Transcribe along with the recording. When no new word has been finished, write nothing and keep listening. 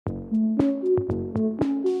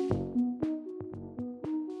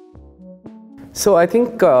So I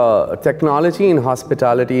think technology in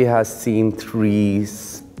hospitality has seen three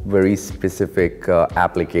very specific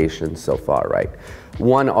applications so far, right?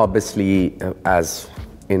 One, obviously, as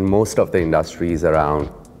in most of the industries, around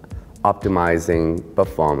optimizing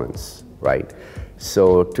performance, right?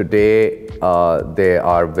 So today, there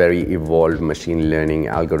are very evolved machine learning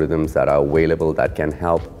algorithms that are available that can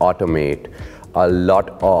help automate a lot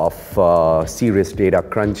of serious data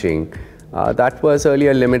crunching that was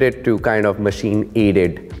earlier limited to kind of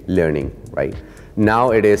machine-aided learning, right?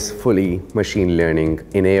 Now it is fully machine learning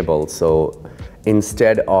enabled. So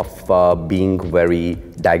instead of being very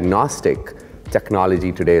diagnostic,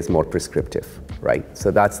 technology today is more prescriptive, right?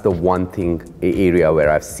 So that's the one thing, area where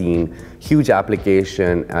I've seen huge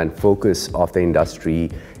application and focus of the industry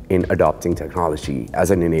in adopting technology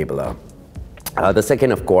as an enabler. The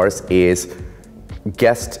second, of course, is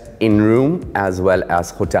guest in-room as well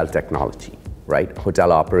as hotel technology, right?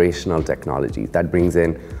 Hotel operational technology that brings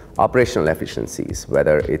in operational efficiencies,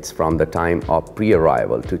 whether it's from the time of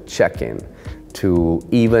pre-arrival to check-in, to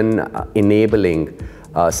even enabling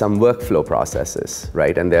some workflow processes,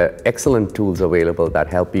 right? And there are excellent tools available that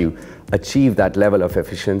help you achieve that level of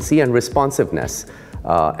efficiency and responsiveness.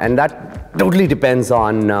 And that totally depends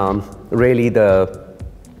on really the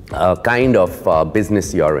kind of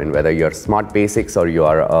business you're in, whether you're smart basics or you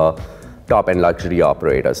are a top-end luxury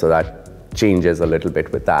operator. So that changes a little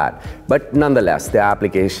bit with that. But nonetheless, there are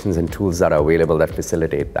applications and tools that are available that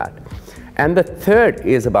facilitate that. And the third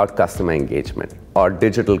is about customer engagement, or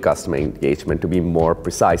digital customer engagement, to be more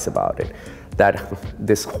precise about it. That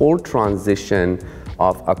this whole transition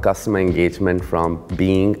of a customer engagement from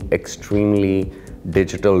being extremely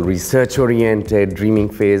digital, research-oriented, dreaming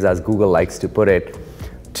phase, as Google likes to put it,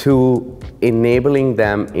 to enabling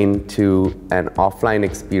them into an offline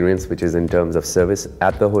experience, which is in terms of service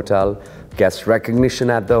at the hotel, guest recognition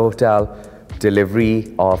at the hotel,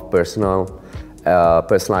 delivery of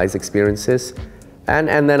personalized experiences,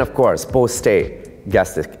 and then, of course, post-stay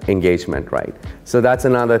guest engagement, right? So that's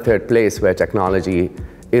another third place where technology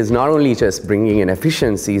is not only just bringing in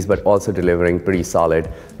efficiencies, but also delivering pretty solid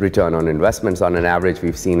return on investments. On an average,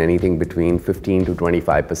 we've seen anything between 15 to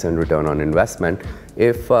 25% return on investment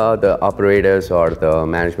if the operators or the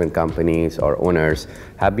management companies or owners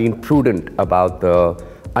have been prudent about the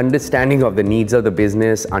understanding of the needs of the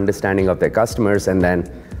business, understanding of their customers, and then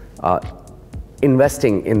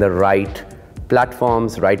investing in the right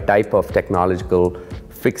platforms, right type of technological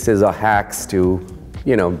fixes or hacks to,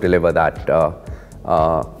 deliver that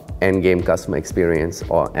end game customer experience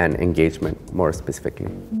and engagement more specifically.